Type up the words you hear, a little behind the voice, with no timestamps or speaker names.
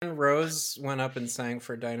Rose went up and sang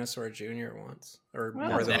for Dinosaur Jr. once, or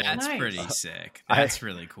more than That's once. pretty sick. That's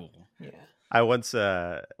really cool. Yeah. I once,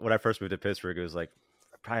 when I first moved to Pittsburgh, it was like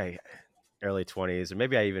probably early 20s, or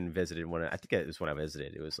maybe I even visited when I think it was when I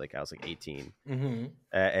visited. It was like I was like 18,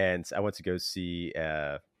 and I went to go see.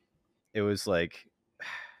 It was like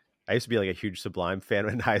I used to be like a huge Sublime fan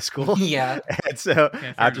in high school. Yeah, and so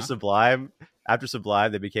after enough.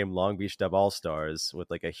 Sublime, they became Long Beach Dub All Stars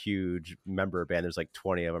with like a huge member band. There's like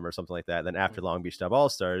 20 of them or something like that. Then after Long Beach Dub All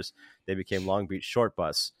Stars, they became Long Beach Short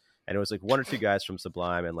Bus. And it was like one or two guys from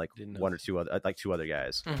Sublime and like one or two other, like two other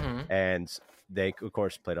guys. And they, of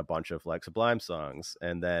course, played a bunch of like Sublime songs.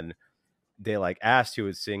 And then they like asked who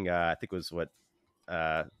would sing, I think it was what,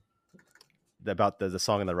 about the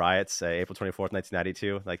song in the riots, April 24th,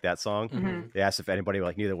 1992, like that song. They asked if anybody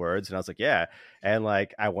like knew the words. And I was like, yeah. And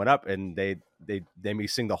like, I went up and they made me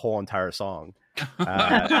sing the whole entire song. And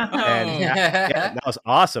that was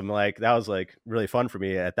awesome. Like, that was like really fun for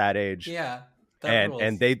me at that age. Yeah.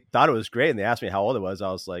 And they thought it was great, and they asked me how old it was.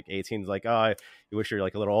 I was like 18. Like, oh, you wish you're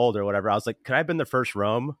like a little older or whatever. I was like, could I have been the first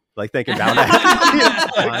Rome? Like thinking about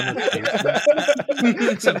that.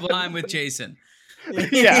 Sublime with Jason.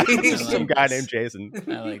 Yeah, some guy named Jason.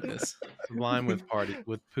 I like this. Sublime with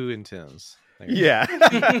Pooh and Tim's. Yeah.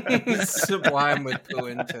 Sublime with Pooh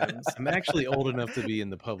and Tim's. I'm actually old enough to be in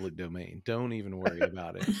the public domain. Don't even worry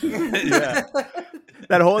about it. Yeah.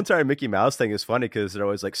 That whole entire Mickey Mouse thing is funny because they're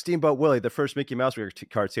always like Steamboat Willie, the first Mickey Mouse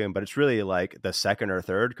cartoon, but it's really like the second or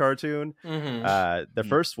third cartoon. The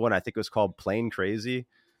first one I think was called Plain Crazy,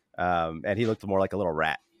 and he looked more like a little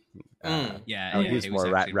rat. He was more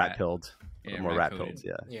rat pilled. More rat pilled.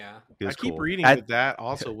 Yeah. I keep reading that that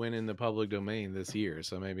also went in the public domain this year,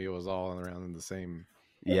 so maybe it was all around in the same.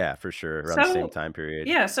 Yeah, for sure, around the same time period.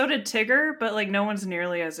 Yeah, so did Tigger, but like no one's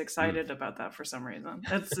nearly as excited about that for some reason.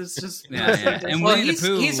 It's just And well, Winnie the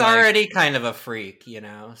Pooh, he's already kind of a freak, you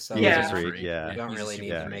know. So he's a freak. Yeah, we don't really need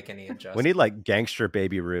to make any adjustments. We need like gangster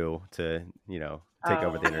Baby Roo to take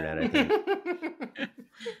over the internet. I think.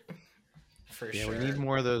 For Yeah, sure. we need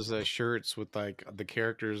more of those shirts with like the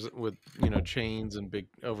characters with chains and big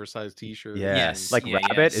oversized T-shirts. Yeah, Yes. like Yeah,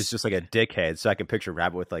 Rabbit yes. is just like a dickhead, so I can picture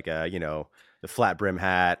Rabbit with like a the flat brim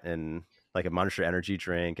hat and like a Monster Energy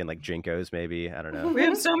drink and like Jinkos maybe. I don't know. We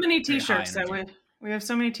have so many Very T-shirts high that we have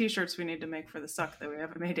so many T-shirts we need to make for the suck that we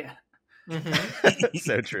haven't made yet.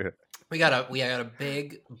 So true. We got a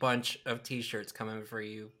big bunch of T-shirts coming for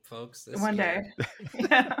you folks this One year. day.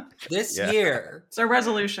 Yeah. This Yeah. year. It's our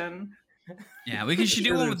resolution. Yeah, we should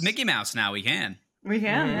do one with Mickey Mouse now. We can. We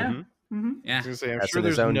can, Mhm. yeah. Mm-hmm. Yeah. I was gonna say, I'm That's sure in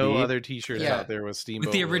his there's own no beat. other T-shirts Yeah. out there with Steamboat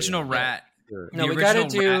With the Willie. original rat. Sure. No, the we gotta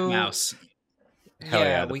original do rat mouse. Hell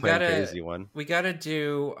yeah, the we Plain gotta Crazy one. we gotta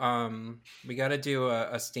do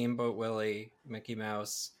a Steamboat Willie Mickey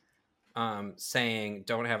Mouse saying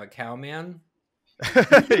don't have a cow man.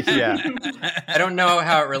 Yeah. I don't know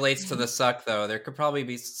how it relates to the suck though. There could probably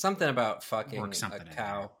be something about fucking Work something a in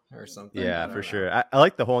cow or something. I Yeah, don't for know. sure. I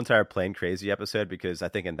like the whole entire Plain Crazy episode because I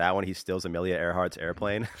think in that one he steals Amelia Earhart's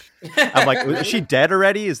airplane. I'm like, is she dead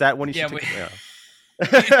already? Is that when he? Yeah, Yeah.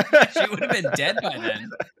 She would have been dead by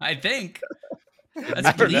then, I think. That's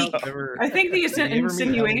I don't know, bleak. never- I think the Did you ever meet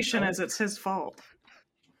insinuation Helen is it's his fault.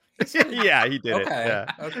 Yeah, he did it. Okay.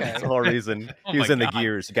 Yeah. Okay. That's the whole reason. Oh He was my in the God.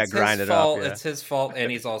 gears. He got It's his grinded fault. up. Yeah. It's his fault,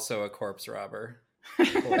 and he's also a corpse robber.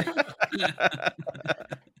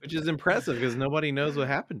 Which is impressive because nobody knows what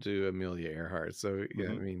happened to Amelia Earhart. So yeah,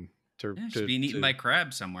 I mean, Yeah, she's being eaten by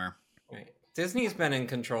crabs somewhere. Right. Disney's been in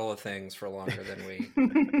control of things for longer than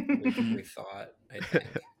we thought. I think.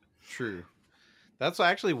 True. That's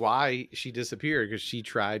actually why she disappeared, because she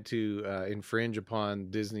tried to infringe upon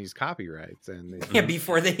Disney's copyrights, and Yeah,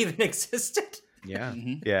 before they even existed. yeah,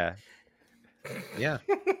 Mhm. Yeah. yeah,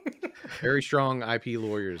 very strong IP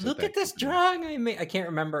lawyers. Look at that this company. drawing I made. I can't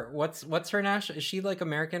remember what's her national. Is she like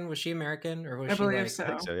American? Was she American or was I she believe like? so. I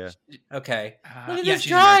think so, yeah. Okay. Look at yeah, this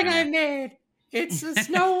she's drawing American, I made. It's a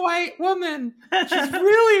Snow White woman. She's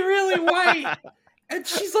really, really white, and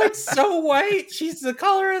she's like so white. She's the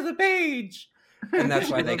color of the page, and that's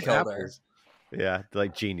why they Loves killed her. apples. Yeah. They're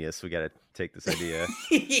like genius. We got to take this idea.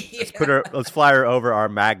 Yeah. Let's fly her over our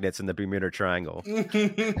magnets in the Bermuda Triangle.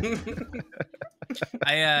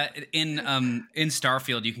 I in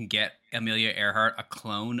Starfield you can get Amelia Earhart, a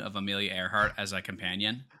clone of Amelia Earhart, as a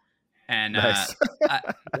companion, and Nice.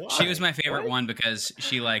 she was my favorite one because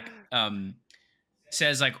she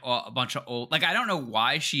says like a bunch of old, like I don't know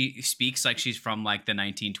why she speaks like she's from like the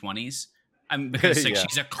 1920s. Because like Yeah.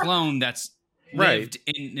 she's a clone that's Right. lived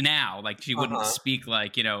in now. Like she wouldn't Uh-huh. speak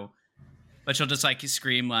like but she'll just like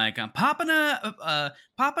scream like I'm popping a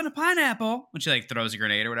pineapple when she like throws a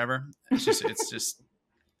grenade or whatever. It's just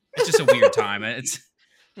It's just a weird time. It's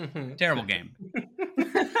Mhm. a terrible game.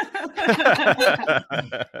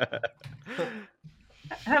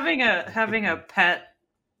 having a pet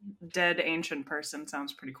dead ancient person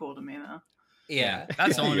sounds pretty cool to me, though. Yeah.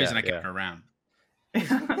 That's the only Yeah, reason I kept yeah. her around.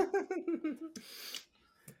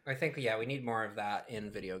 I think, we need more of that in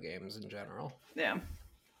video games in general. Yeah.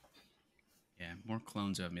 Yeah, more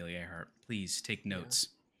clones of Amelia Earhart. Please take notes.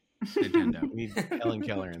 Nintendo. We need Helen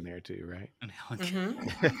Keller in there too, right? And Helen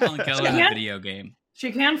Mhm. Helen Keller in a Yeah. video game.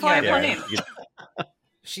 She can fly a Yeah, plane.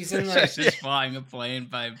 She's in She's the just flying a plane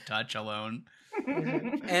by touch alone.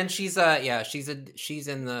 and she's she's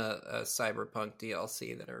in the Cyberpunk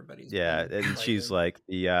DLC that everybody's Yeah, been and she's hyping. like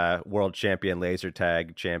the world champion laser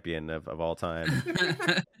tag champion of all time.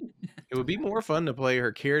 It would be more fun to play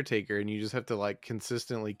her caretaker, and you just have to like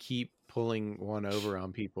consistently keep pulling one over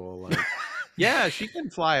on people. Like, yeah, she can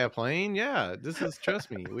fly a plane. Yeah,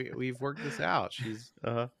 trust me, we've worked this out. She's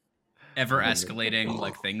Uh-huh. Ever escalating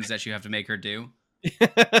like things that you have to make her do.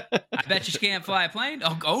 I bet you she can't fly a plane.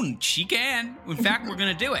 Oh, she can. In fact, we're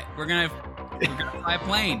gonna do it. We're gonna fly a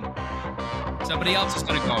plane. Somebody else is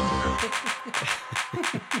gonna go over her.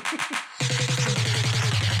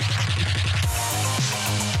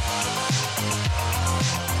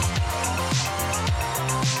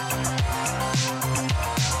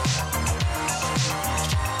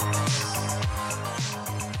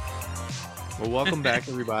 well. Welcome back,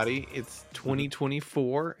 everybody. It's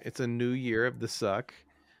 2024. It's a new year of the suck.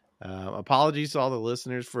 Apologies to all the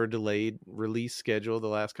listeners for a delayed release schedule the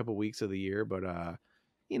last couple weeks of the year, but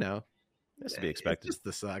you know, That's to be it's expected. just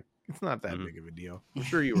the suck. It's not that Mhm. big of a deal. I'm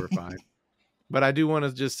sure you were fine. But I do want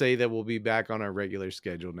to just say that we'll be back on our regular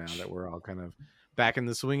schedule now that we're all kind of back in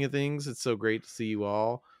the swing of things. It's so great to see you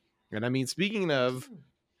all. And I mean, speaking of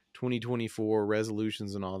 2024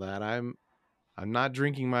 resolutions and all that, I'm not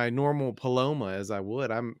drinking my normal Paloma as I would.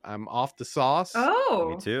 I'm off the sauce.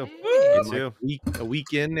 Oh, Me too. Hey. Me too. A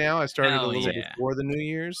week in now. I started Hell a little yeah. before the New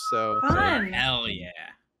Year's, so fun. Hell yeah.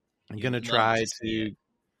 I'm You'd gonna love try to see to it.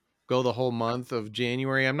 go the whole month of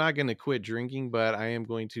January. I'm not gonna quit drinking, but I am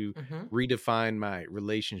going to Mhm. redefine my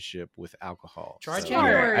relationship with alcohol. Dry So-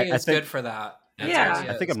 January I is think- good for that. It Yeah. really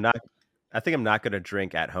I think is. I'm not gonna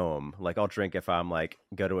drink at home. Like I'll drink if I'm like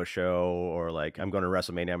go to a show or like I'm going to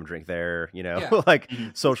WrestleMania. I'm gonna drink there. You know, Yeah. like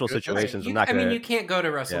Mhm. social Good. situations. You- I'm not I gonna. mean, you can't go to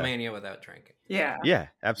WrestleMania without drinking. Yeah. Yeah,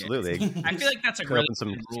 absolutely. I feel like that's a Open really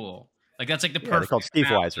some- good rule. Like that's like the Yeah, they're perfect. called Steve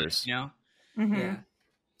balance, Weisers. You know. Mhm. Yeah.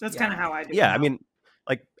 That's Yeah. kind of how I do. Yeah, it I now. mean,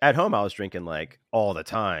 like at home, I was drinking like all the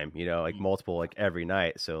time. You know, like Mm. multiple, like every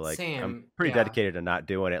night. So like I'm Same, pretty yeah. dedicated to not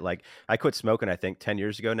doing it. Like I quit smoking, I think 10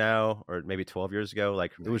 years ago now, or maybe 12 years ago.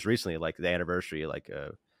 Like it was recently, like the anniversary, like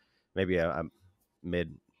maybe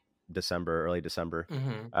mid December, early December.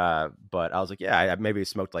 Mhm. But I was like, yeah, I maybe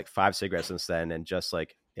smoked like 5 cigarettes since then, and just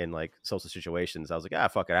like in like social situations, I was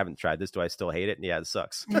like, fuck it, I haven't tried this. Do I still hate it? Yeah, it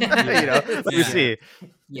sucks. you know, let me Yeah. see.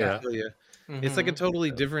 Yeah. Yeah. It's like a Mhm.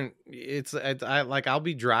 totally different. I like I'll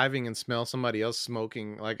be driving and smell somebody else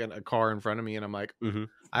smoking like in a car in front of me, and I'm like, Mhm.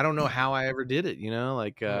 I don't know how I ever did it. You know,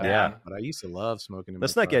 like Yeah. But I used to love smoking. In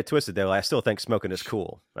Let's my not car. get it twisted though. I still think smoking is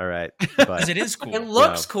cool. All right, but Because it is cool. It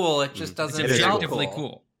looks No. cool. It just Mm. doesn't It's It is smell objectively cool.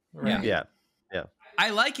 cool. Right. yeah, I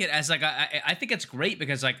like it as like I think it's great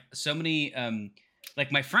because like so many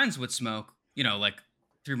like my friends would smoke, you know, like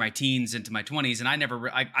through my teens into my 20s, and I never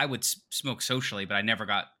I would smoke socially, but I never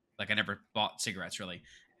bought cigarettes really,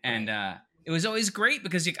 and it was always great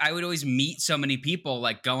because I would always meet so many people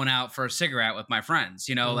like going out for a cigarette with my friends,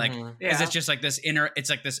 you know, like Mhm. because Yeah. it's just like this it's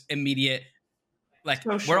like this immediate like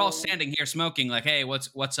we're Social. all standing here smoking like, hey,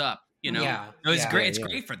 what's up, you know. Yeah. It was Yeah. great. It's Yeah.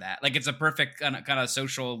 great for that. Like it's a perfect kind of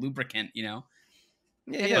social lubricant, you know.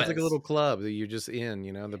 Yeah, It it's like a is. little club that you're just in.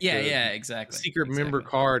 You know, the Exactly. secret member Exactly.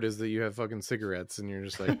 card is that you have fucking cigarettes, and you're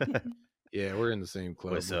just like, yeah, we're in the same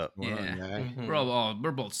club. What's up? going on, Yeah. guy? Mhm.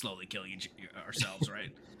 We're both slowly killing ourselves, right?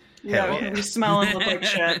 Yeah, Hell yeah. we smell and look like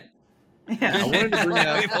shit. I Yeah. wanted to bring we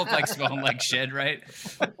up. both like smelling like shit, right?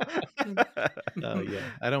 Oh yeah,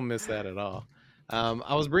 I don't miss that at all.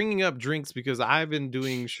 I was bringing up drinks because I've been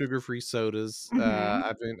doing sugar-free sodas.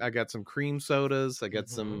 Mhm. I got some cream sodas. I got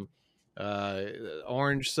some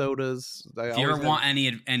orange sodas. I If you ever always want have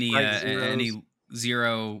any Sprite Zeros. any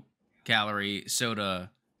 0-calorie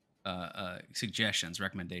soda suggestions,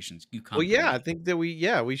 recommendations, you come. Well, to yeah, me. I think that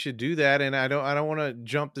we should do that, and I don't want to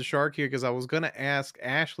jump the shark here because I was going to ask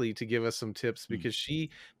Ashley to give us some tips because she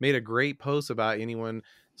made a great post about anyone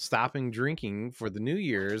stopping drinking for the New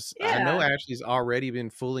Year's. I know Yeah. Ashley's already been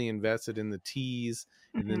fully invested in the teas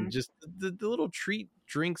and then Mhm. just the little treat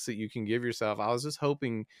drinks that you can give yourself. I was just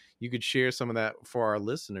hoping you could share some of that for our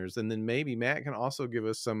listeners, and then maybe Matt can also give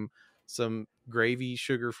us some some gravy,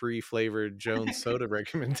 sugar-free flavored Jones soda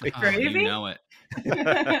recommendation. Oh, Gravy? you know it.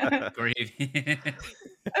 Gravy.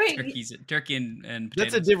 I mean, Turkey and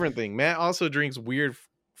That's potatoes. a different thing. Matt also drinks weird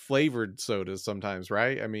flavored sodas sometimes,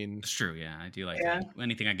 right? I mean, It's true. Yeah, I do like Yeah. that.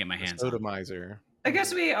 Anything I get my a hands soda on. miser. I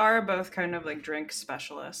guess we are both kind of like drink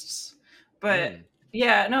specialists, but Mm.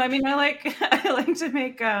 yeah, no, I mean, I like I like to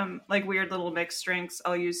make like weird little mixed drinks.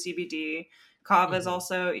 I'll use CBD. Kava is Mhm.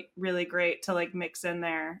 also really great to like mix in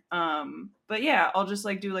there. But yeah, I'll just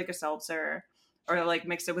like do like a seltzer or like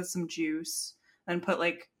mix it with some juice and put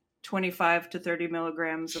like 25 to 30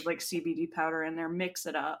 milligrams of like CBD powder in there, mix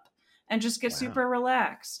it up, and just get Wow. super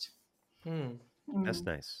relaxed. Hmm. That's Mm.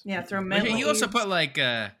 nice. Yeah, throw But mint you also leaves. put like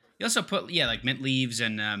like mint leaves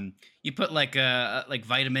and you put like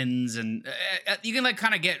vitamins and you can like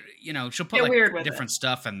kind of get she'll put Get like weird with different it.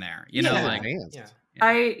 stuff in there. This know is like advanced. Yeah.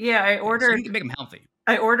 I so ordered you can make them healthy.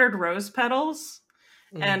 I ordered rose petals.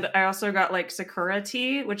 Mm. And I also got like sakura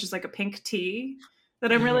tea, which is like a pink tea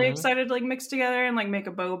that I'm really Mhm. excited to like mix together and like make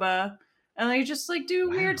a boba. And like just like do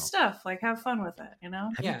weird Wow. stuff, like have fun with it, you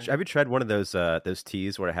know? Have you tried one of those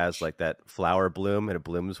teas where it has like that flower bloom and it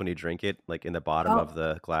blooms when you drink it, like in the bottom Oh. of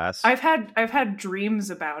the glass? I've had dreams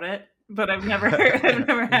about it, but I've never I've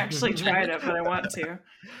never actually tried it, but I want to.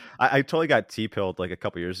 I totally got tea pilled like a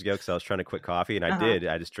couple years ago because I was trying to quit coffee, and I Uh-huh. did.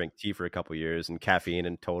 I just drank tea for a couple years and caffeine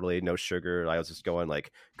and totally no sugar. I was just going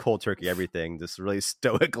like cold turkey, everything, this really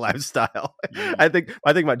stoic lifestyle. Mm. I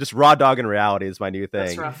think my just raw dog in reality is my new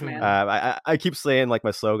That's thing. rough, man. I keep saying like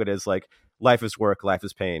my slogan is like life is work, life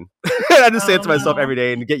is pain. And I just say it to Oh, myself no. every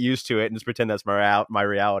day and get used to it and just pretend that's my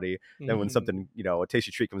reality. Then when Mhm. something a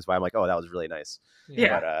tasty treat comes by, I'm like, oh, that was really nice.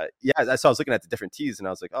 Yeah. But so I was looking at the different teas and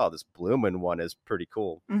I was like, oh, this bloomin' one is pretty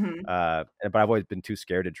cool. hmm But I've always been too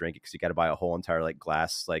scared to drink it because you got to buy a whole entire like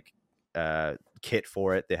glass like kit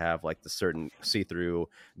for it. They have like the certain see-through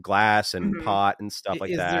glass and Mhm. pot and stuff like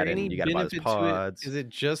Is that, there and any you got to buy those benefit to pods. it? Is it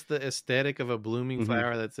just the aesthetic of a blooming Mhm.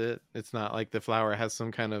 flower? That's it. It's not like the flower has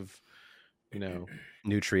some kind of,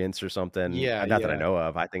 Nutrients or something? Yeah, not that I yeah. know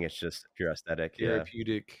of. I think it's just pure aesthetic. Yeah.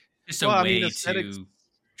 therapeutic. Just a Well, I way mean, aesthetics to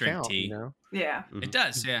drink count, tea. you know? Yeah. Mhm. It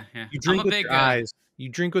does, yeah. You I'm drink a with big your eyes. You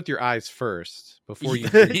drink with your eyes first before you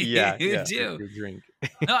drink Yeah, you yeah. do. your drink.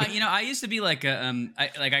 No, I used to be like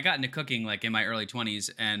I got into cooking like in my early 20s,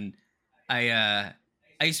 and I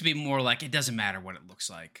used to be more like it doesn't matter what it looks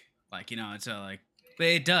like, it's like, but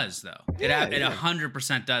it does though. It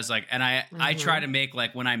 100% does. Like, and I try to make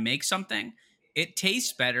like when I make something, it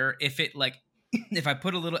tastes better if it like if I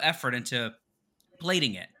put a little effort into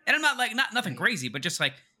plating it, and I'm not like nothing crazy, but just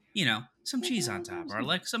like some cheese on top or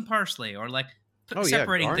like some parsley or like Oh, yeah,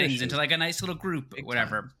 separating things garnishes. into like a nice little group, Big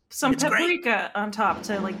whatever. Some It's great. paprika on top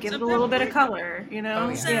to like give Some it a little bit of paprika. color, you know? Oh,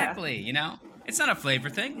 yeah. Exactly, It's not a flavor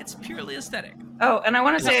thing. It's purely aesthetic. Oh, and I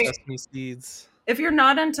want to say Sesame seeds. if you're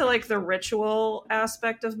not into like the ritual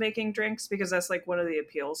aspect of making drinks, because that's like one of the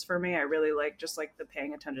appeals for me, I really like just like the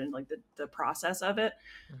paying attention, like the process of it.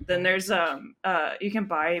 Then there's you can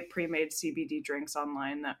buy pre-made CBD drinks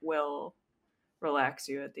online that will relax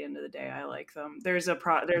you at the end of the day. I like them. There's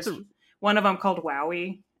one of them called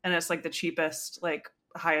Wowie, and it's like the cheapest, like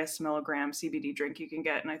highest milligram CBD drink you can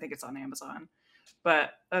get, and I think it's on Amazon.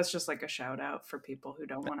 But that's just like a shout out for people who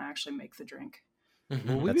don't want to actually make the drink. Well,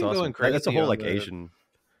 Mhm. we've That's been awesome. going crazy. That's a whole on like the- Asian.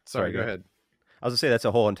 Sorry, go ahead. I was gonna say that's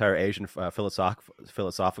a whole entire Asian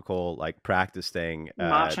philosophical like practice thing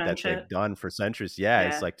Matcha and that shit. they've done for centuries. Yeah, Yeah.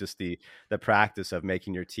 it's like just the practice of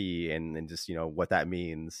making your tea and just what that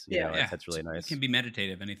means. Yeah. That's really nice. It can be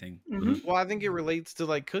meditative. Anything. Mhm. Well, I think it relates to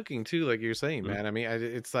like cooking too, like you're saying, Mhm. man. I mean,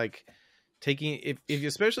 it's like taking if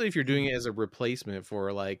especially if you're doing it as a replacement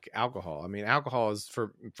for like alcohol. I mean, alcohol is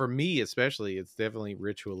for me especially, it's definitely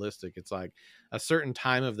ritualistic. It's like a certain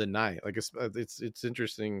time of the night. Like it's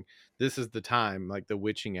interesting. This is the time, like the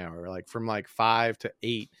witching hour, like from like 5 to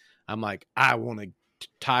 8. I'm like, I want to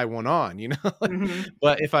tie one on, Mhm.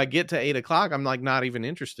 But if I get to 8 o'clock, I'm like not even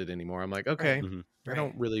interested anymore. I'm like, okay, Mhm. I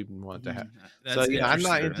don't really want to have. That's So I'm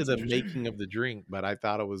not interesting. into That's the interesting. making of the drink, but I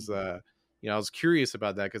thought it was I was curious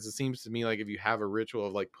about that because it seems to me like if you have a ritual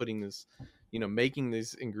of like putting this, making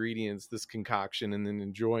these ingredients, this concoction, and then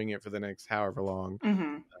enjoying it for the next however long,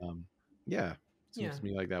 Mhm. seems Yeah. to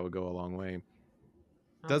me like that would go a long way.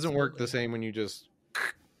 Doesn't work the Absolutely. same when you just.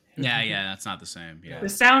 Yeah, that's not the same. Yeah. The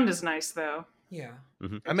sound is nice though. Yeah.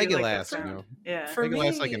 I make do it like that last, sound. Yeah. For Make it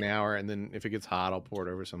last like me- an hour, and then if it gets hot, I'll pour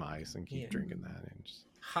it over some ice and keep Yeah. drinking that. And just...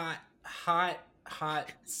 Hot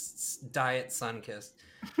diet Sunkist.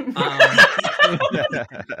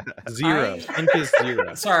 Zero. I- Sunkist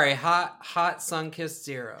zero. Sorry, hot Sunkist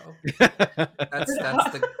 0. That's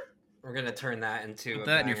the. We're gonna turn that into Put a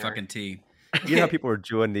that in your banger. fucking tea. You know how people were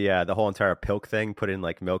doing the whole entire Pilk thing, put in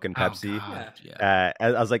like milk and Pepsi. God, yeah.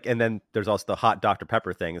 I was like, and then there's also the hot Dr.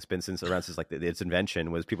 Pepper thing. It's been since like its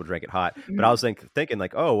invention was people drank it hot. But I was thinking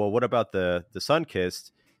like, oh well, what about the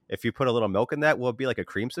Sunkist? If you put a little milk in that, will it be like a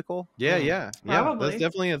creamsicle? Yeah. Probably. That's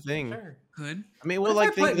definitely a thing. Sure. Good. I mean, What well,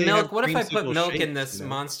 if like I put they milk? have What if I put creamsicle milk in shakes, this you know?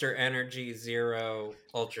 Monster Energy Zero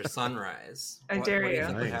Ultra Sunrise? I What dare do you you.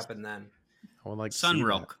 think would Nice. happen then? I would like to see that.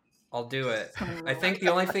 Sunrilk. I'll do it. I think the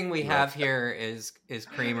only thing we have here is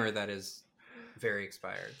creamer that is very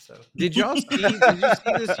expired. So Did y'all see? Did you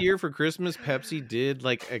see this year for Christmas? Pepsi did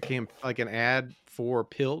like an ad for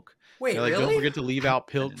Pilk. wait, They're like, really? don't forget to leave out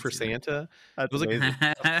Pilk didn't for see that. Santa. That's was like- amazing.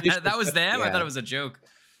 That was them. I Yeah. thought it was a joke.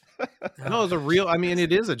 No, it was a real. I mean,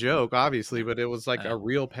 it is a joke, obviously, but it was like Oh. a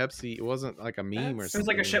real Pepsi. It wasn't like a meme or It something. was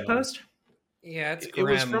like a shit post. Yeah, it's It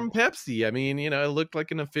was grim. from Pepsi. I mean, it looked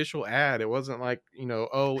like an official ad. It wasn't like,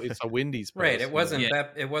 oh, it's a Wendy's post. Right. It wasn't. Yeah.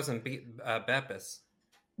 It wasn't Beppis.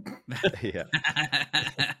 Yeah.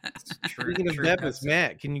 True, Speaking of true Beppis, Pepsi.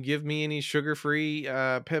 Matt, can you give me any sugar-free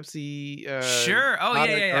Pepsi? Sure. Oh, yeah,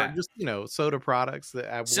 product, yeah, or yeah. just soda products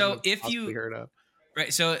that I So wouldn't have if you- possibly heard of.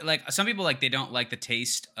 Right. So like some people like they don't like the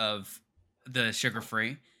taste of the sugar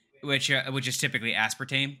free, which is typically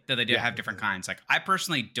aspartame. Though they do Yeah. have different kinds. Like I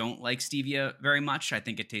personally don't like stevia very much. I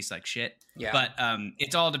think it tastes like shit. Yeah. But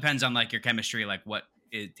it all depends on like your chemistry, like what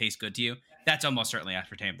it tastes good to you. That's almost certainly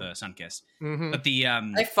aspartame, the Sunkist. Mhm. But the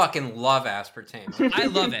I fucking love aspartame. I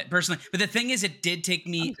love it personally. But the thing is, it did take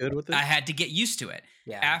I'm me. good with it. I had to get used to it.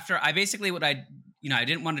 Yeah. After I basically I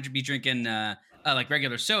didn't want to be drinking like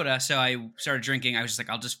regular soda, so I started drinking. I was just like,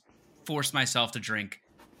 I'll just force myself to drink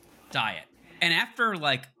diet. And after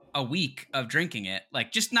like a week of drinking it,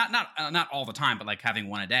 like just not all the time, but like having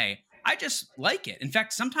one a day, I just like it. In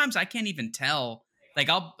fact, sometimes I can't even tell. Like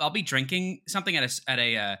I'll be drinking something at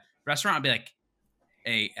a restaurant. I'll be like,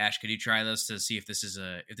 "Hey Ash, could you try this to see if this is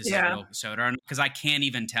Yeah. real soda?" Because I can't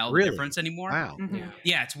even tell Really? the difference anymore. Wow. Mhm. Yeah.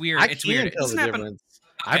 Yeah, it's weird. I It's can weird. It tell the doesn't happen- difference.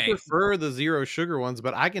 I Okay. prefer the zero sugar ones,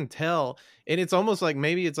 but I can tell, and it's almost like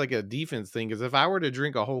maybe it's like a defense thing. Because if I were to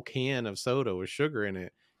drink a whole can of soda with sugar in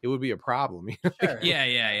it, it would be a problem. Sure.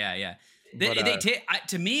 Yeah. But,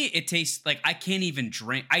 To me, it tastes like I can't even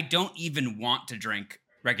drink. I don't even want to drink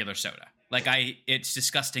regular soda. Like it's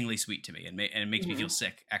disgustingly sweet to me, and it makes me feel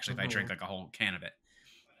sick. Actually, if I drink like a whole can of it.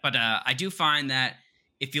 But I do find that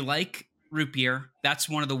if you like root beer, that's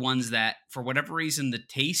one of the ones that, for whatever reason, the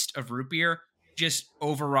taste of root beer just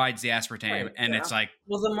overrides the aspartame, Right, and yeah. it's like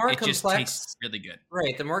Well, the more it just complex, tastes really good.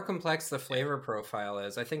 right? The more complex the flavor profile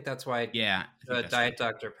is, I think that's why Yeah, I think the that's Diet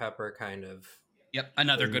Dr Pepper kind of Yep,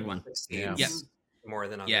 another good one. succeeds Yep. more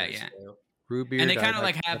than others. Yeah, yeah. so. Root beer, And they kind Diet of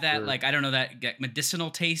like Dr. have that, Pepper. like, I don't know, that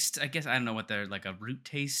medicinal taste. I guess I don't know what they're like, a root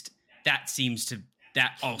taste. That seems to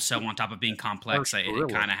that also on top of being complex, it Gorilla.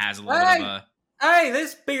 kind of has a little bit of Hey,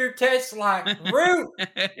 this beer tastes like root.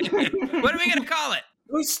 a. What are we gonna call it?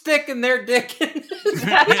 Who's sticking their dick in this?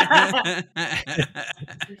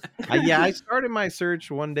 Yeah, I started my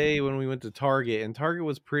search one day when we went to Target, and Target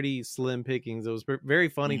was pretty slim pickings. It was very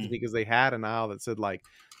funny to me because they had an aisle that said like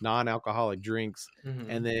non-alcoholic drinks, Mhm.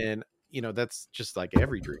 and then that's just like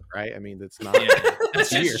every drink, right? I mean, that's not. Yeah, that's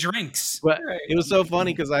beer. just drinks. But Right. it was so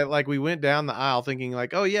funny because we went down the aisle thinking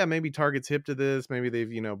like, oh yeah, maybe Target's hip to this. Maybe they've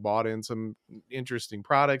bought in some interesting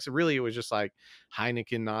products. Really, it was just like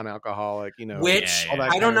Heineken non-alcoholic. Which Yeah, all that I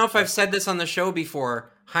kind don't of know if stuff. I've said this on the show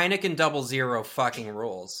before. Heineken 0.0 fucking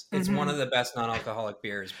rules. It's Mhm. one of the best non-alcoholic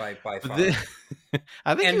beers by But far.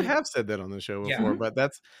 I think you And- have said that on the show Yeah. before, but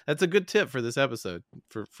that's a good tip for this episode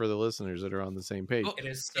for the listeners that are on the same page. Oh, It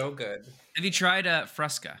is so good. Have you tried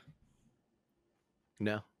Fresca?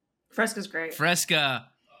 No, Fresca's great. Fresca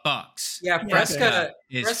bucks. Yeah, Yeah. Fresca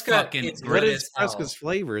Is Fresca fucking is great. what good is as hell. Fresca's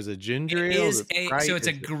flavor? Is it ginger It ale? is Is it Sprite? so it's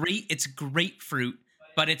a Is it- it's grapefruit,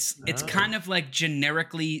 but it's Oh. kind of like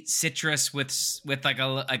generically citrus with like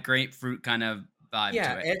a grapefruit kind of vibe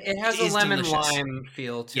Yeah, to it. it has It a is lemon delicious. lime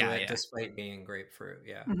feel to Yeah, it, yeah. despite being grapefruit.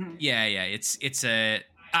 Yeah. Mhm. Yeah, it's a.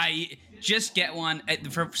 I just get one.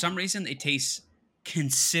 For some reason, it tastes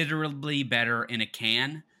considerably better in a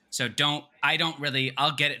can. So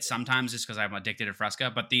I'll get it sometimes just because I'm addicted to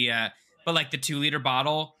Fresca. But like the 2-liter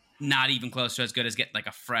bottle, not even close to as good as get like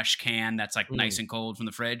a fresh can that's like nice and cold from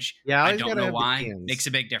the fridge. Yeah, I I always don't gotta know have the why. cans. Makes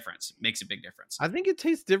a big difference. I think it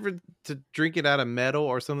tastes different to drink it out of metal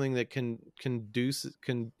or something that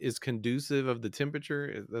is conducive of the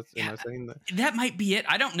temperature. Am I saying that? That might be it.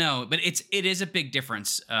 I don't know, but it is a big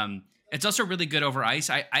difference. It's also really good over ice.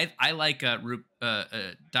 I like diet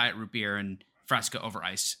root beer and Fresca over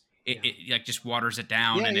ice. It like just waters it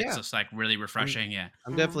down, Yeah, and yeah. it's just like really refreshing. Yeah.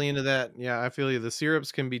 I'm definitely into that. Yeah, I feel you. The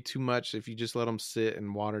syrups can be too much if you just let them sit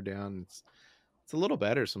and water down. It's a little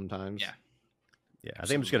better sometimes. Yeah. Yeah, I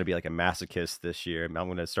think I'm just gonna be like a masochist this year. I'm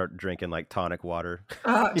gonna start drinking like tonic water.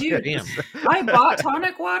 Dude, Damn. I bought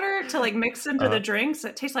tonic water to like mix into the drinks.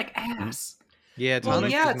 It tastes like ass. Yeah, Well,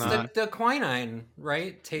 tonic yeah, is it's not. the quinine,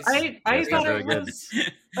 right? Tastes. I Yeah, thought very it good. was.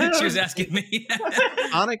 She was asking me,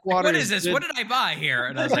 Tonic water. what is this? good. What did I buy here?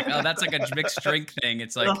 And I was like, oh, that's like a mixed drink thing.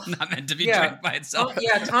 It's like Ugh. not meant to be Yeah. drank by itself. Oh,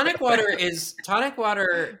 yeah, tonic water is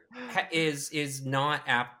not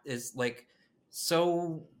apt, is like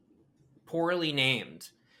so poorly named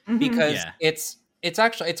Mhm. because Yeah. it's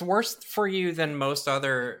actually it's worse for you than most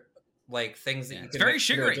other like things that Yeah, you it's can very mix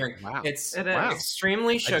into a sugary. drink. Wow. It's It is. Wow.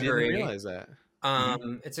 extremely I didn't sugary. realize that.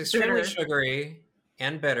 It's extremely Bitter. sugary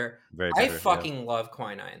and bitter. Very I bitter, yeah. fucking love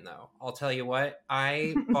quinine though. I'll tell you what.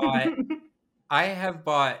 I have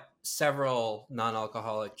bought several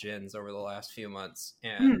non-alcoholic gins over the last few months,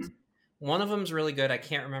 and one of them's really good. I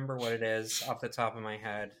can't remember what it is off the top of my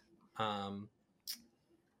head,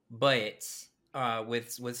 but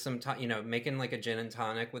with some making like a gin and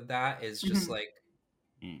tonic with that is just like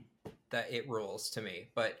that. It rules to me,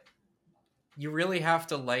 but you really have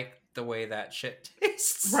to like the way that shit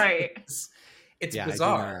tastes, Right. It's Yeah, I do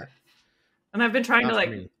bizarre. not. And I've been trying Not to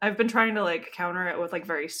for me. counter it with like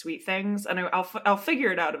very sweet things, and I'll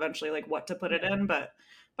figure it out eventually, like what to put it in, but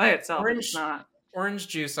by itself it's not. Orange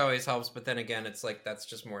juice always helps, but then again, it's like that's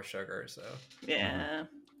just more sugar. So Yeah,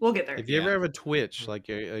 we'll get there. If you ever Yeah. have a twitch, like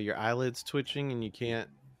your eyelids twitching and you can't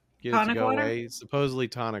get it to Tonic go water? away, supposedly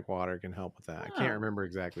tonic water can help with that. I Oh. can't remember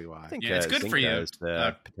exactly why. I think Yeah, it's good zinc for you. does.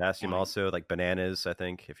 Potassium wine. also, like bananas. I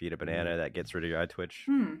think if you eat a banana, that gets rid of your eye twitch.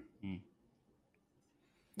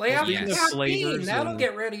 lay off Speaking the of caffeine. flavors That'll and-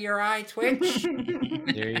 get rid of your eye twitch.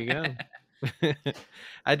 There you go.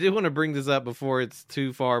 I did want to bring this up before it's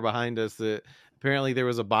too far behind us that apparently there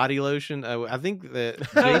was a body lotion. I think that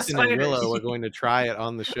Jason and spiders. Willow are going to try it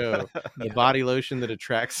on the show. The Yeah. body lotion that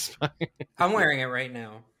attracts spiders. I'm wearing it right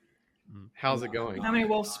now. How's it going? How many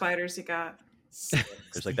wolf spiders you got?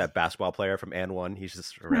 There's like that basketball player from And One. He's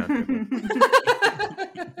just around. dribbling.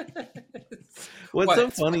 What's What? so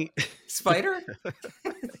funny? Spider?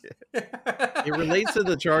 It relates to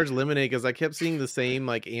the Charged Lemonade because I kept seeing the same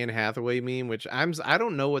like Anne Hathaway meme, which I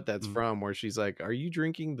don't know what that's from. Where she's like, "Are you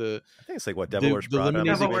drinking the?" I think it's like what Devil Wears the Prada. lemonade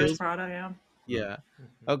Devil that Wears kills- Prada, yeah. Yeah.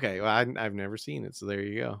 Okay. Well, I've never seen it, so there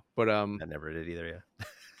you go. But I never did either. Yeah.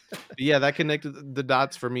 yeah, that connected the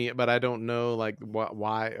dots for me. But I don't know like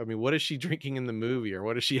why. I mean, what is she drinking in the movie, or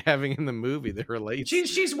what is she having in the movie that relates?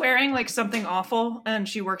 She's wearing like something awful, and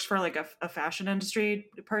she works for like a fashion industry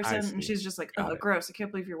person, see. and she's just like, Got "Oh, it. gross! I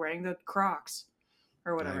can't believe you're wearing the Crocs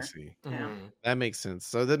or I whatever." see. Yeah. Mhm. That makes sense.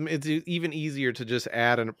 So then it's even easier to just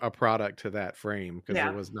add a product to that frame because Yeah.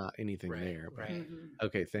 there was not anything Right, there. But- right. Mhm.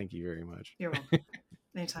 Okay, thank you very much. You're welcome.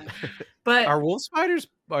 Anytime. But Are wolf spiders?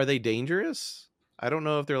 Are they dangerous? I don't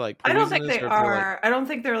know if they're like. I don't think poisonous they or if they're, like- are. I don't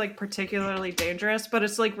think they're like particularly dangerous, but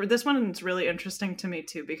it's like this one is really interesting to me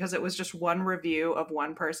too because it was just one review of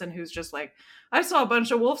one person who's just like, I saw a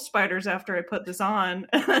bunch of wolf spiders after I put this on,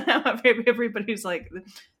 and now everybody's like,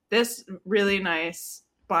 this really nice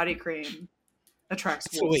body cream attracts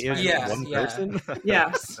So wolf wait, it's spiders. Yeah. one yeah. person?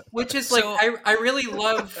 Yes. Which is like So- I really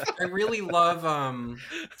love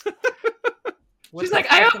what's She's the like,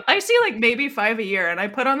 fuck- I see like maybe 5 a year, and I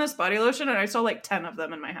put on this body lotion, and I saw like 10 of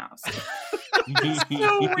them in my house.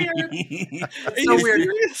 so weird. Are so you weird.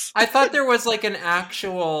 serious? I thought there was like an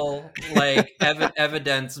actual like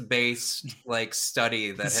evidence based like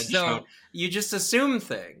study that had So- shown you just assume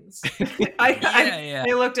things. Yeah.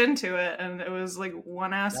 I looked into it, and it was like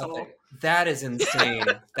one asshole. Nothing. That is insane.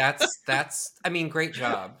 That's I mean, great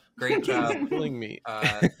job. Great job. Killing me.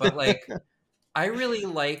 But like I really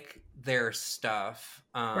like their stuff.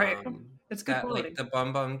 Right. It's good that, quality. like the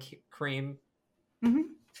bum cream.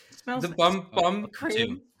 Smells The nice. bum Oh,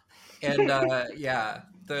 cream. And yeah,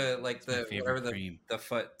 the like my the favorite whatever cream. the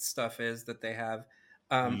foot stuff is that they have.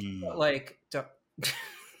 Mm. But, like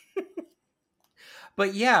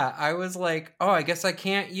but yeah, I was like, oh, I guess I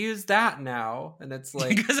can't use that now. And it's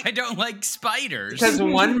like because I don't like spiders. because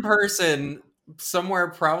one person somewhere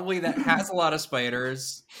probably that has a lot of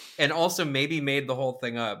spiders and also maybe made the whole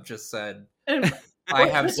thing up just said And I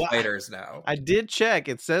have spiders now. I did check.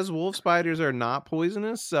 It says wolf spiders are not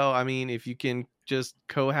poisonous. So I mean, if you can just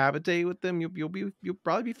cohabitate with them, you'll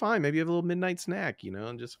probably be fine. Maybe you have a little midnight snack,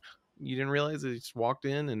 and just you didn't realize that you just walked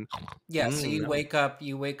in and Yeah, so you no. wake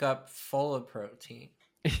up full of protein.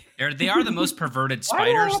 They are the most perverted Why do I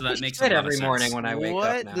spiders, so have that to makes shit a lot every of morning sense. when I wake up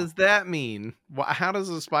What now? does that mean? How does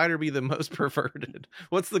a spider be the most perverted?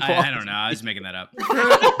 What's the I don't know. I was making that up.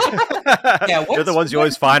 Yeah, They're the ones you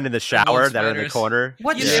always find in the shower that are in the spiders. corner.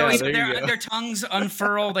 What You Yeah, know, there you go. their tongues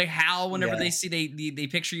unfurl. They howl whenever Yeah. they see they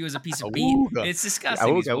picture you as a piece of meat. Awooga. It's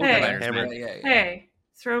disgusting. These wolf Awooga, spiders, hammer. man. Yeah. Hey,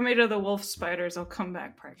 throw me to the wolf spiders. I'll come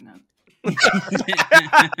back pregnant.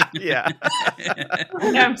 Yeah.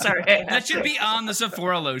 I'm sorry. That should be on the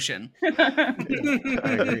Sephora lotion. I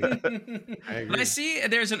agree. But I see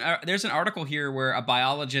there's an article here where a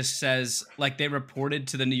biologist says, like, they reported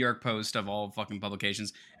to the New York Post of all fucking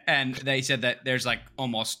publications, and they said that there's like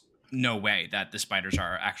almost no way that the spiders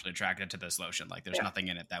are actually attracted to this lotion. Like, there's nothing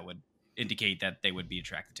in it that would indicate that they would be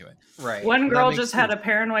attracted to it. Right. One That girl makes just had sense. a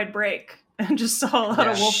paranoid break and just saw a lot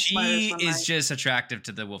of wolf spiders. She one is night. just attractive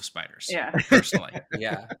to the wolf spiders. Yeah. Personally.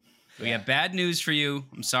 Yeah. We have bad news for you.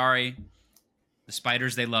 I'm sorry. The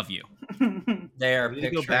spiders, they love you. They are We need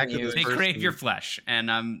to go back to picturing you. this They First crave thing. your flesh,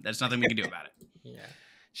 and there's nothing we can do about it. Yeah.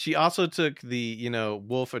 She also took the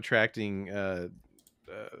wolf attracting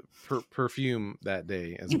perfume that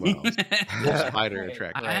day as well. Wolf spider Right.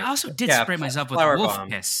 attracting. I also did Yeah, spray myself with flower wolf bomb.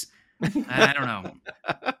 piss. I don't know.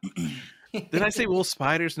 Did I say wolf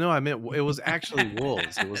spiders? No, I meant it was actually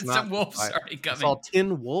wolves. It was not Some wolves spiders. already I coming. saw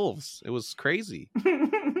 10 wolves. It was crazy.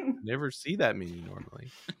 Never see that many normally.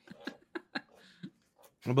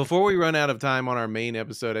 Well, before we run out of time on our main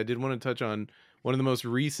episode, I did want to touch on one of the most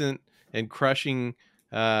recent and crushing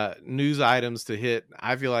news items to hit.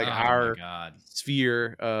 I feel like Oh our my God.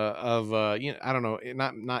 sphere of I don't know,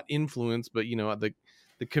 not influence, but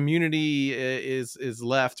the community is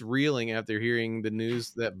left reeling after hearing the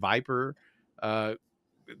news that Viper,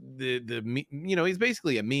 he's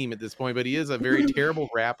basically a meme at this point, but he is a very terrible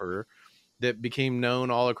rapper that became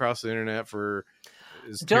known all across the internet for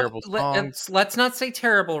his terrible songs. Let's not say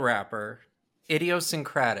terrible rapper.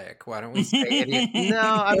 Idiosyncratic. Why don't we say No,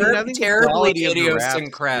 I mean, I think the terribly quality of the rap is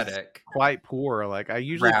idiosyncratic quite poor. Like, I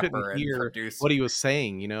usually rapper couldn't and hear producer. what he was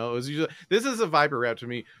saying. It was usually, this is a Viper rap to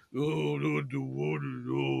me.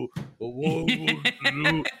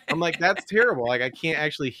 I'm like, that's terrible. Like, I can't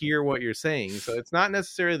actually hear what you're saying. So it's not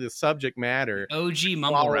necessarily the subject matter, OG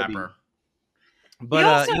mumble Quality. rapper. but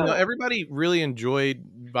also- everybody really enjoyed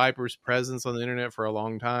Viper's presence on the internet for a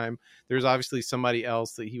long time. There's obviously somebody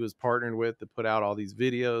else that he was partnered with to put out all these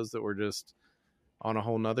videos that were just on a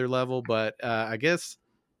whole nother level. But I guess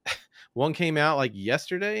one came out like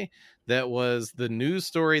yesterday that was the news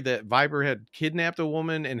story that Viper had kidnapped a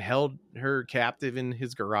woman and held her captive in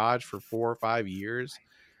his garage for 4 or 5 years.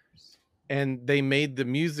 And they made the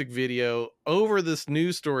music video over this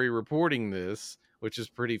news story reporting this, which is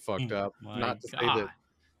pretty fucked up. My Not to say God.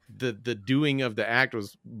 that the doing of the act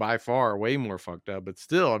was by far way more fucked up, but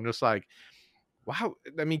still, I'm just like, wow.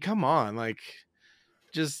 I mean, come on, like,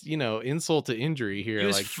 just insult to injury here. He,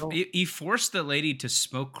 was Like, don't- he forced the lady to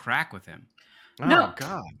smoke crack with him. oh No.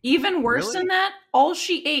 god, Even worse Really? than that, all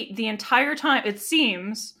she ate the entire time, it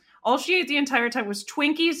seems, all she ate the entire time was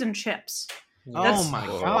Twinkies and chips. oh my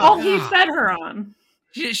god. All he fed her on.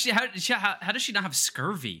 How does she not have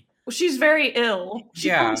scurvy? Well, she's very ill. She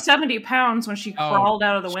Yeah. gained 70 pounds when she crawled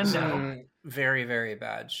out of the She's window. in very, very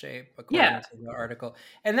bad shape, according Yeah. to the article.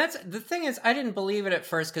 And that's the thing is, I didn't believe it at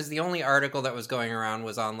first because the only article that was going around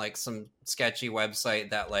was on like some sketchy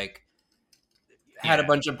website that like had a Yeah.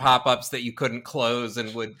 bunch of pop-ups that you couldn't close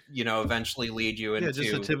and would eventually lead you into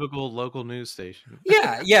Yeah, just a typical local news station.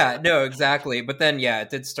 yeah, no, exactly. But then, yeah,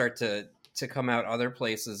 it did start to come out other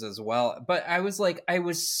places as well. But I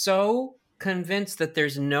was so convinced that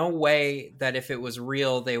there's no way that if it was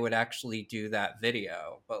real, they would actually do that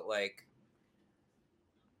video. But like,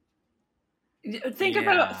 Think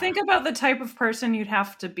about the type of person you'd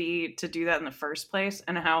have to be to do that in the first place,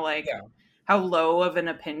 and how how low of an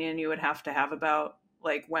opinion you would have to have about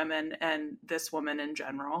like women and this woman in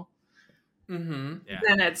general. mm-hmm. Yeah.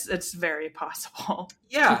 Then it's very possible.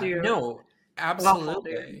 Yeah, to do. no, Awful,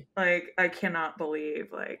 absolutely. dude. Like, I cannot believe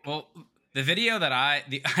Well, the video that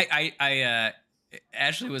I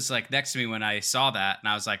Ashley was like next to me when I saw that, and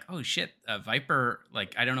I was like, "Oh shit, Viper!"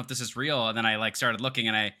 Like, I don't know if this is real. And then I like started looking,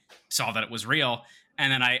 and I saw that it was real.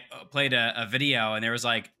 And then I played a video, and there was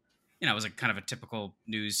like, it was like kind of a typical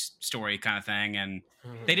news story kind of thing, and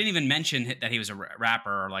they didn't even mention that he was a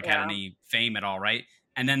rapper or like had Yeah. any fame at all, right?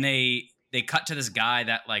 And then they cut to this guy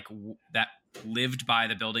that like that lived by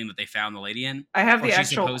the building that they found the lady in. I have Or the she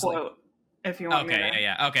actual supposedly- quote if you want me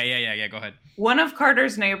to. Okay, go ahead. One of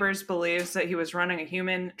Carter's neighbors believes that he was running a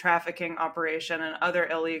human trafficking operation and other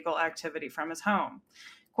illegal activity from his home.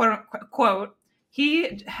 Quote,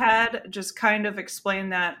 he had just kind of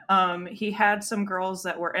explained that he had some girls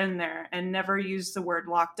that were in there and never used the word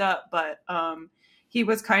locked up, but he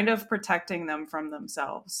was kind of protecting them from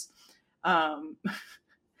themselves.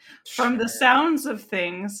 From the sounds of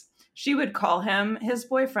things, she would call him his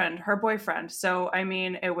boyfriend, her boyfriend. So, I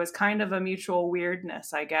mean, it was kind of a mutual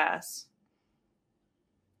weirdness, I guess.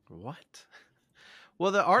 What?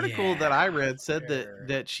 Well, the article that I read said Sure.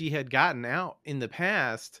 that she had gotten out in the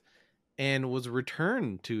past and was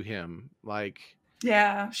returned to him. Like,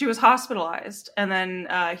 Yeah, she was hospitalized, and then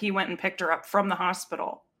he went and picked her up from the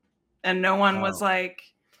hospital, and no one was like,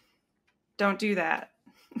 "Don't do that."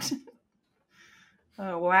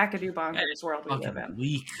 Wackadoo bonkers world we live Fucking in.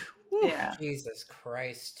 weak. Yeah, Jesus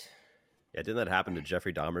Christ. Yeah, didn't that happen to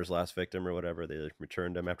Jeffrey Dahmer's last victim or whatever? They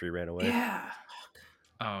returned him after he ran away. yeah.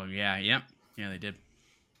 Oh yeah, yep, yeah, they did.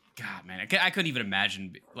 God, man, I couldn't even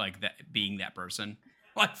imagine like that being that person,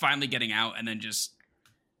 like finally getting out and then just,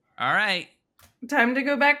 all right, Time to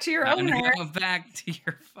go back to your I'm owner. gonna go back to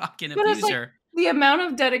your fucking But it's like- abuser. The amount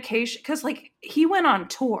of dedication, because like he went on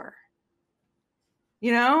tour.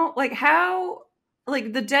 You know, like how,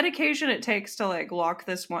 like the dedication it takes to like lock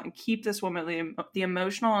this one, keep this woman, the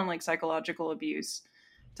emotional and like psychological abuse,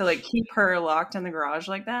 to like keep her locked in the garage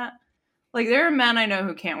like that. Like there are men I know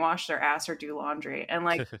who can't wash their ass or do laundry, and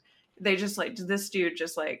like they just like this dude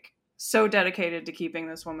just like so dedicated to keeping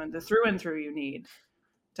this woman the through and through you need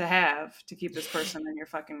to have to keep this person in your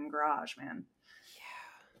fucking garage, man.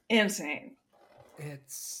 Yeah, insane.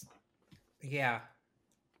 It's yeah.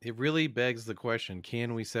 it really begs the question: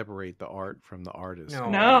 can we separate the art from the artist?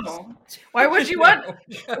 No. Why would you want?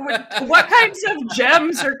 What kinds of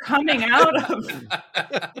gems are coming out of?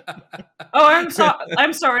 Oh, I'm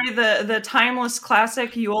sorry. The timeless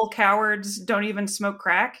classic. You old cowards don't even smoke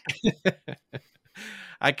crack.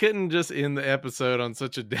 I couldn't just end the episode on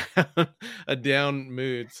such a down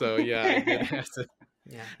mood. So yeah, I did have to.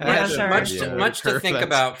 Yeah, Yeah, much, sorry. much to think That's-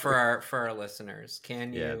 about for our listeners.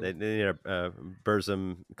 Can you? Yeah, they need a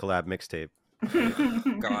Burzum collab mixtape.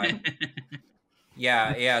 God.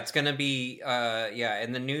 Yeah, it's gonna be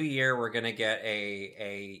in the new year we're gonna get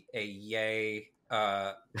a yay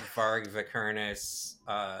Varg Vikernes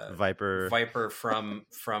Viper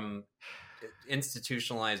from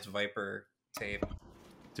institutionalized Viper tape.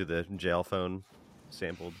 to the jail phone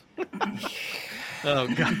sampled. Oh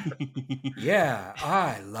god. Yeah,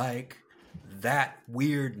 I like that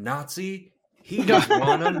weird Nazi. He's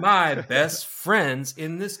one of my best friends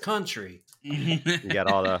in this country. You got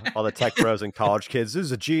all the tech bros and college kids. This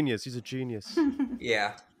is a genius. He's a genius.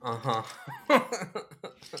 Yeah. Uh-huh.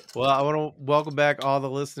 Well, I want to welcome back all the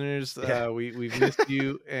listeners. Yeah. We've missed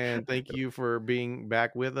you, and thank you for being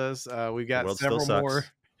back with us. We've got world still several more.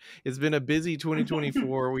 sucks. It's been a busy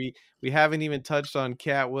 2024. we haven't even touched on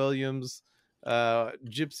Cat Williams,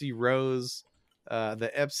 Gypsy Rose, the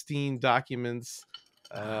Epstein documents,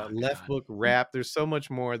 Left God. Book Rap. There's so much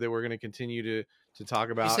more that we're going to continue to talk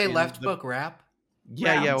about. You say in left the- book rap?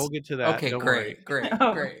 Yeah, Rounds. we'll get to that. Okay, Don't worry. great.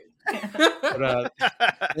 Oh. But,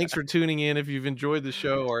 thanks for tuning in. If you've enjoyed the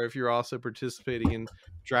show, or if you're also participating in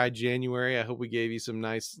Dry January, I hope we gave you some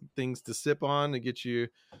nice things to sip on to get you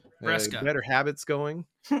Fresca. better habits going.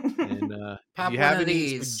 And if Pop you one have of any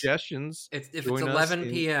these. suggestions, If it's Join us 11 in-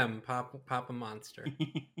 p.m., pop a monster.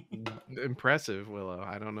 impressive, Willow.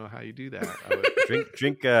 I don't know how you do that. I would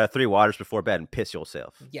drink 3 waters before bed and piss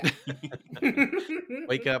yourself. Yeah.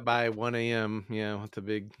 wake up by 1 a.m. Yeah, with the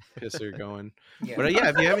big pisser going. Yeah. But yeah,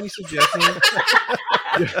 if you have any suggestions,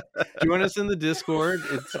 join us in the Discord.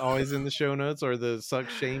 It's always in the show notes or the Suck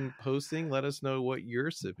Shame posting. Let us know what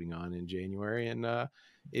you're sipping on in January. And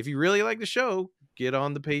if you really like the show, get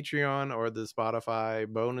on the Patreon or the Spotify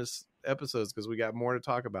bonus episodes because we got more to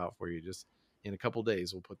talk about for you. Just in a couple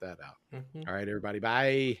days, we'll put that out. Mhm. All right, everybody.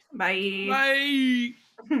 Bye. Bye. Bye.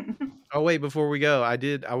 Oh, wait, before we go, I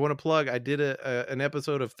want to plug, I did an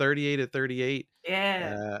episode of 38 at 38.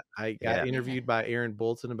 Yeah. I got Yeah. interviewed by Aaron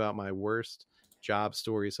Bolton about my worst job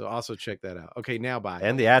story. So also check that out. Okay, now bye.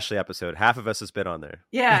 And the Ashley episode, half of us has been on there.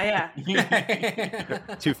 Yeah.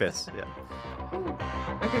 2/5. Yeah.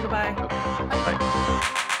 Okay, goodbye. Bye.